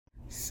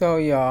So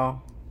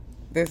y'all,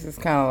 this is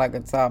kind of like a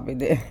topic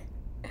that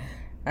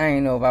I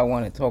ain't know if I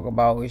want to talk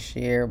about or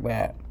share,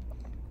 but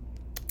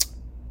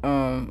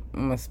I'm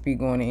gonna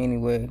speak on it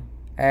anyway.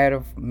 I had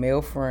a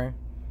male friend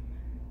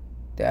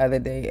the other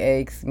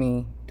day asked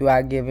me, "Do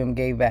I give him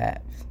gay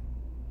vibes?"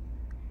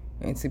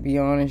 And to be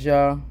honest,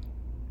 y'all,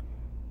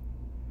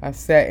 I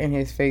sat in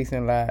his face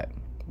and lied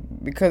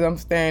because I'm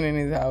staying in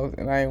his house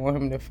and I didn't want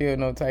him to feel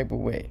no type of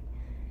way.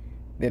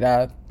 That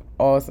I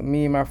also,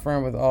 me and my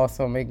friend was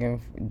also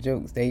making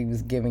jokes that he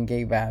was giving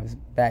gay vibes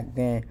back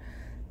then.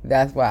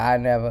 That's why I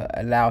never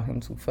allowed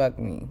him to fuck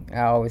me. I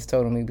always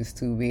told him he was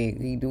too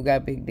big. He do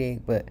got big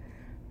dick, but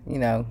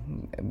a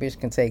bitch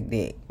can take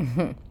dick.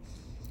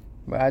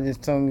 But I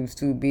just told him he was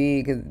too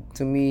big because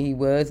to me he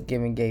was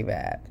giving gay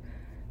vibes.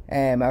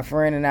 And my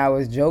friend and I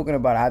was joking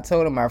about it. I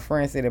told him my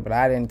friend said it, but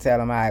I didn't tell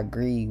him I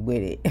agreed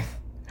with it.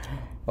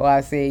 Well,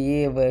 I said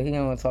yeah, but he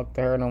don't talk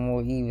to her no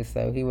more either,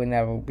 so he would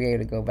never be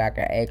able to go back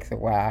and ask her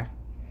why.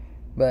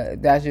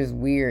 But that's just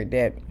weird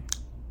that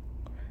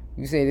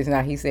you said it's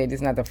not. He said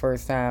it's not the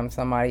first time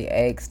somebody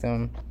asked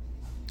him,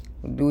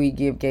 "Do he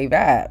give gay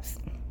vibes?"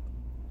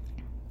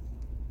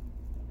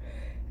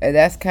 And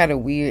that's kind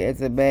of weird.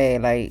 It's a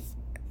bad like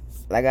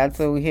I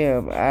told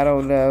him. I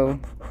don't know.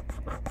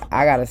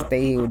 I gotta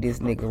stay here with this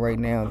nigga right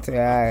now until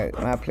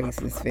my place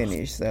is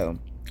finished. So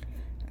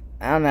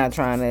I'm not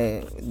trying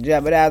to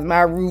jeopardize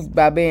my roof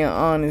by being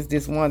honest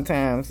this one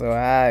time. So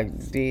I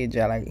did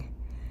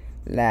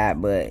lie,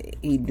 but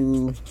he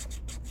do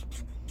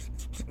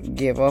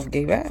give off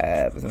gay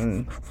vibes.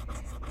 And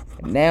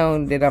now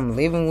that I'm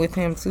living with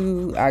him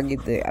too, I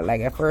get the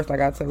at first,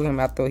 like I told him,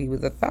 I thought he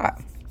was a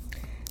thought,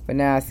 but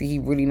now I see he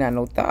really not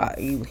no thought.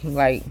 He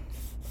like,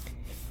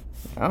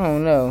 I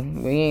don't know,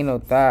 but he ain't no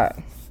thought.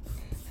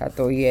 I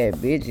thought he had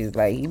bitches.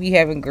 Like, he be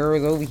having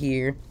girls over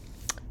here,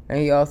 and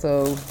he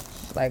also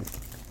like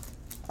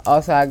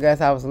I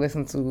guess I was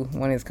listening to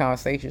one of his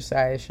conversations. So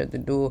I had shut the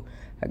door.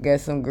 I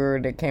guess some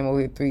girl that came over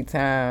here 3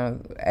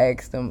 times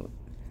asked him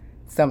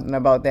something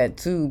about that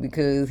too,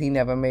 because he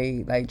never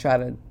made try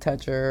to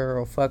touch her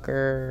or fuck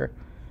her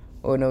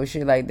or no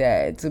shit like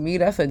that. To me,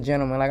 that's a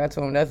gentleman. Like I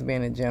told him, that's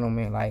being a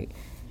gentleman. Like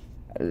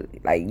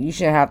you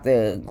shouldn't have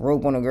to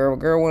grope on a girl. A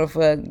girl want to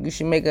fuck, you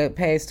should make a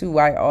pass too.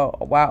 Why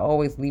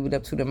always leave it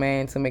up to the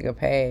man to make a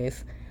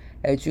pass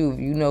at you? If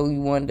you know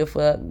you wanted to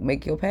fuck,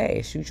 make your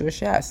pass, shoot your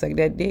shot, suck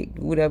that dick,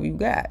 do whatever you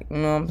got. You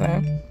know what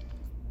I'm saying?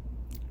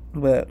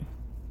 But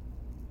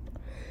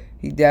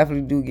he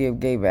definitely do give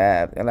gay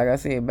vibes. And like I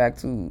said, back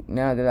to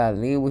now that I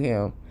live with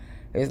him,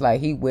 it's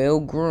like he well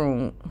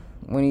groomed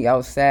when he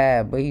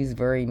outside, but he's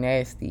very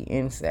nasty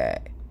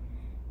inside.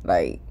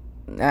 Like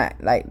not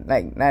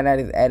at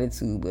his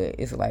attitude, but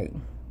it's like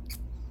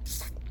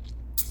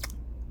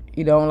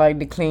he don't like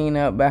to clean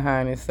up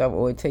behind himself,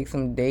 or it takes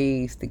some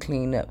days to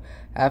clean up.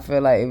 I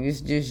feel like if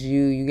it's just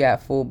you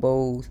got 4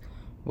 bowls.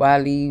 Why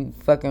leave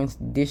fucking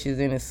dishes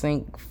in the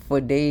sink for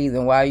days,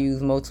 and why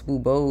use multiple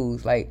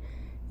bowls? Like,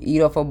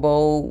 eat off a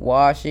bowl,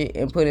 wash it,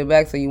 and put it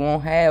back so you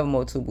won't have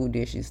multiple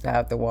dishes to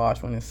have to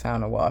wash when it's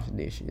time to wash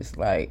dishes.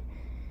 Like,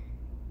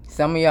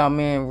 some of y'all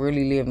men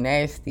really live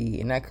nasty,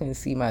 and I couldn't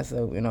see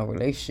myself in a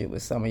relationship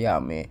with some of y'all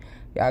men.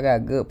 Y'all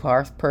got good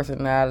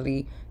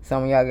personality.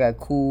 Some of y'all got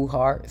cool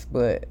hearts,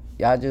 but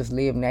y'all just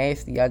live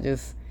nasty.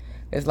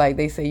 It's like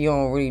they say you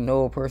don't really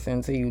know a person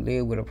until you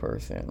live with a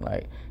person.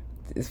 Like,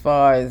 as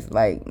far as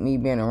me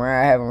being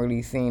around, I haven't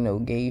really seen no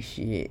gay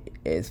shit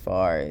as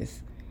far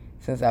as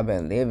since I've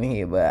been living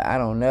here. But I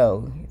don't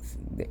know.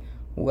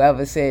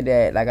 Whoever said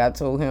that, like I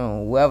told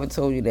him, whoever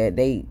told you that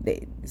they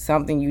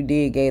something you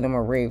did gave them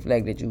a red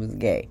flag that you was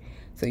gay.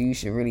 So you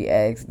should really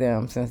ask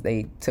them, since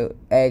they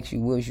ask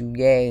you was you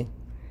gay.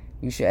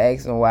 You should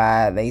ask them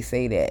why they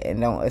say that and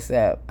don't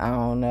accept. I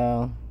don't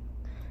know.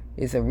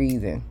 It's a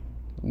reason.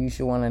 You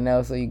should want to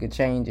know so you could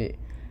change it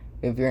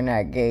if you're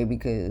not gay,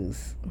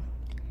 because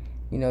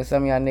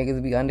some of y'all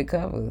niggas be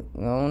undercover.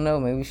 I don't know.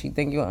 Maybe she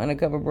think you're an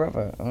undercover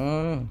brother. I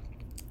don't know.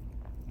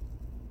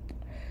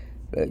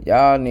 But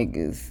y'all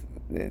niggas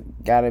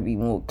gotta be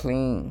more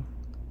clean.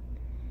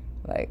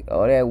 Like,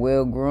 all that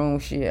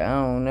well-groomed shit, I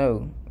don't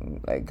know.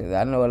 Like, cause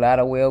I know a lot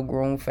of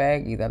well-groomed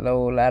faggots. I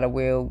know a lot of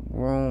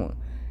well-groomed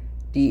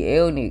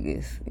DL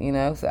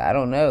niggas, so I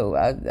don't know.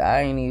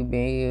 I ain't even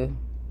been here.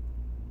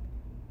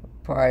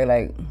 Probably,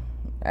 I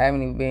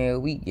haven't even been here a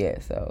week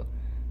yet, so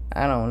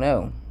I don't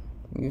know.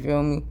 You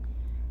feel me?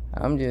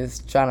 I'm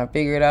just trying to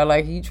figure it out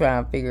like he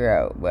trying to figure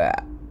out.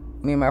 But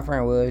me and my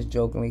friend was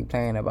jokingly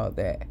playing about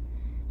that.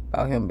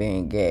 About him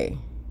being gay.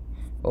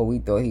 Or we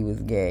thought he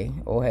was gay.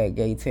 Or had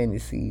gay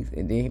tendencies.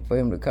 And then for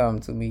him to come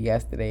to me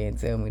yesterday and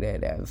tell me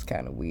that was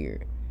kind of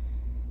weird.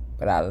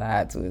 But I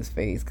lied to his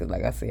face. Because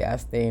like I said, I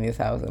stay in his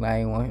house and I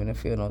ain't want him to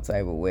feel no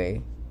type of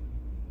way.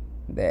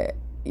 That,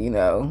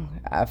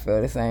 I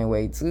feel the same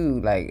way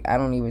too. Like, I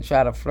don't even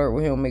try to flirt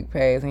with him, make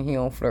paths, and he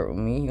don't flirt with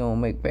me. He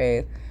don't make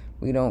paths.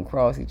 We don't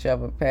cross each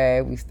other's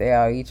path. We stay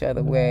out each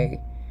other's way.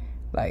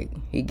 Like,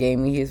 he gave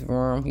me his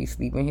room. He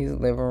sleep in his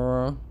living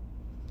room.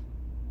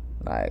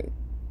 Like,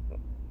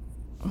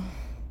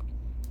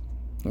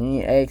 He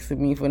ain't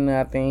asking me for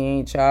nothing. He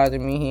ain't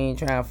charging me. He ain't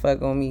trying to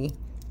fuck on me.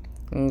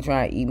 He ain't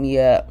trying to eat me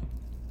up.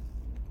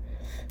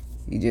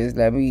 He just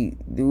let me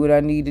do what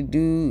I need to do.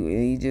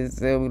 And he just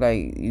tell me,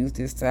 like, use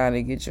this time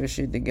to get your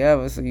shit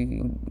together so you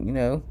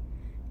can,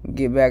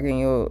 get back in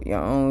your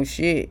own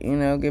shit,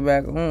 get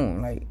back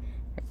on. Like,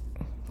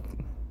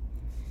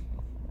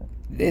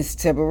 it's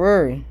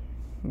temporary.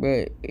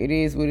 But it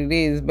is what it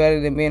is. It's better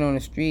than being on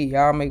the street.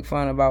 Y'all make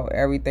fun about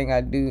everything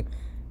I do.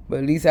 But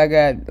at least I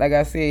got, like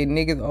I said,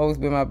 niggas always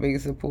been my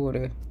biggest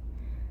supporter.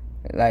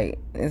 Like,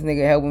 this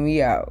nigga helping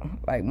me out.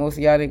 Like, most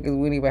of y'all niggas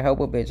wouldn't even help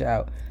a bitch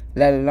out.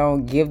 Let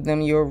alone give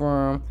them your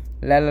room.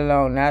 Let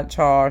alone not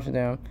charge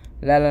them.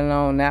 Let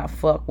alone not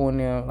fuck on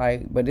them.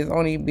 Like, but this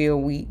only be a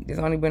week. This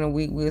only been a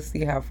week. We'll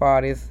see how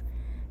far this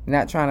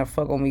not trying to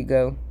fuck on me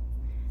go.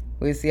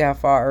 We'll see how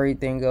far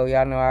everything go.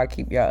 Y'all know I'll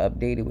keep y'all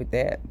updated with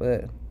that.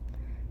 But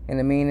in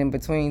the in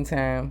between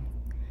time,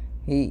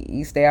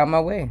 he stay out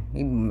my way.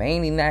 He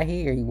mainly not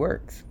here. He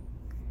works.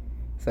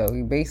 So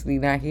he basically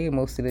not here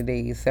most of the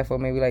days, except for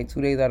maybe like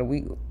 2 days out of the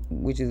week,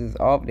 which is his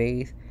off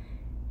days.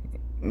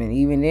 And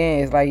even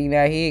then, it's like he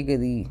not here because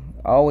he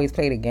always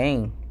play the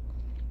game.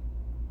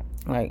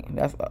 Like,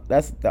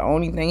 that's the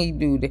only thing he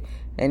do.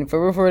 And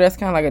for real, that's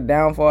kind of like a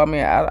downfall. I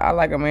mean, I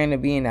like a man to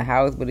be in the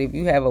house, but if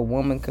you have a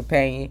woman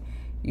companion,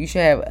 you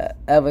should have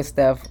other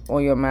stuff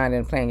on your mind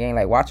than playing game.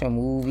 Like watch a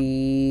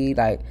movie,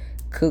 like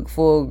cook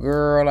for a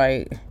girl,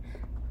 like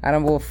I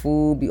don't want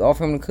food, be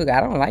offering to cook. I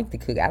don't like to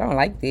cook. I don't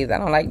like this. I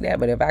don't like that.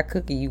 But if I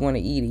cook it, you want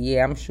to eat it.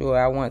 Yeah, I'm sure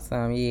I want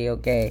some. Yeah,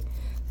 okay.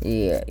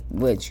 Yeah,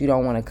 but you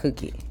don't want to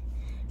cook it.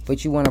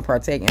 But you want to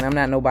partake. And I'm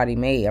not nobody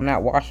maid. I'm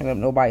not washing up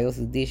nobody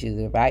else's dishes.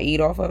 If I eat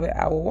off of it,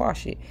 I will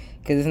wash it.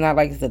 Because it's not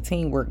like it's a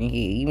team working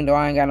here. Even though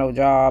I ain't got no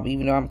job,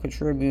 even though I'm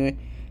contributing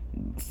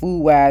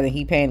food-wise and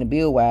he paying the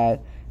bill-wise,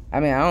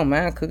 I mean, I don't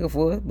mind cooking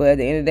for it. But at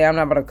the end of the day, I'm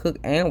not about to cook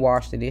and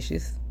wash the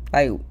dishes.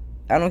 Like,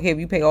 I don't care if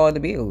you pay all the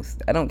bills.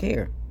 I don't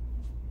care.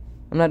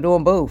 I'm not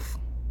doing both.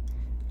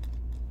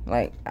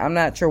 Like, I'm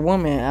not your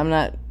woman. I'm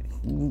not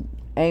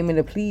aiming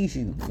to please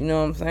you. You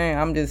know what I'm saying?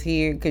 I'm just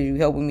here because you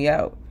helping me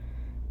out.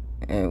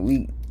 And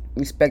we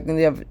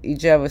respecting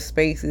each other's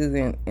spaces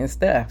and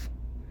stuff.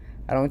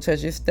 I don't touch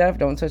his stuff.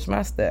 Don't touch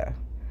my stuff.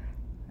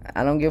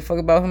 I don't give a fuck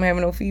about him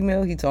having no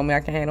female. He told me I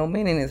can't have no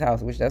men in his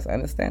house, which that's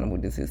understandable.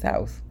 This is his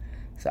house.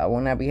 So I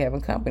will not be having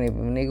company. If a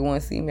nigga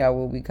want to see me, I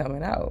will be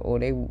coming out. Or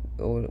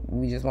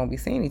we just won't be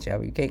seeing each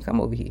other. You can't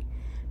come over here.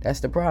 That's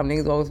the problem.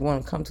 Niggas always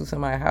want to come to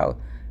somebody's house.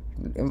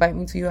 Invite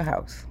me to your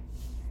house.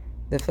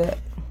 The fuck?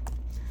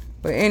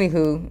 But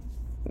anywho,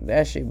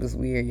 that shit was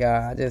weird,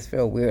 y'all. I just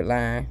felt weird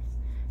lying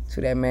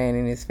to that man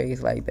in his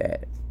face like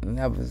that. And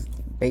that was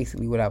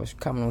basically what I was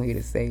coming on here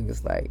to say.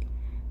 Was like,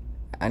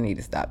 I need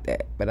to stop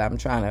that. But I'm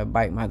trying to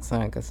bite my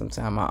tongue because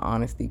sometimes my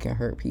honesty can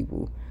hurt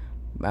people.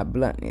 My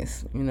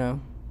bluntness,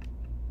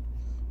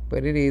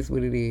 But it is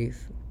what it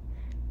is.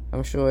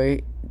 I'm sure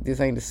this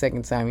ain't the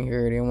second time he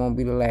heard it. It won't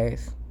be the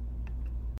last.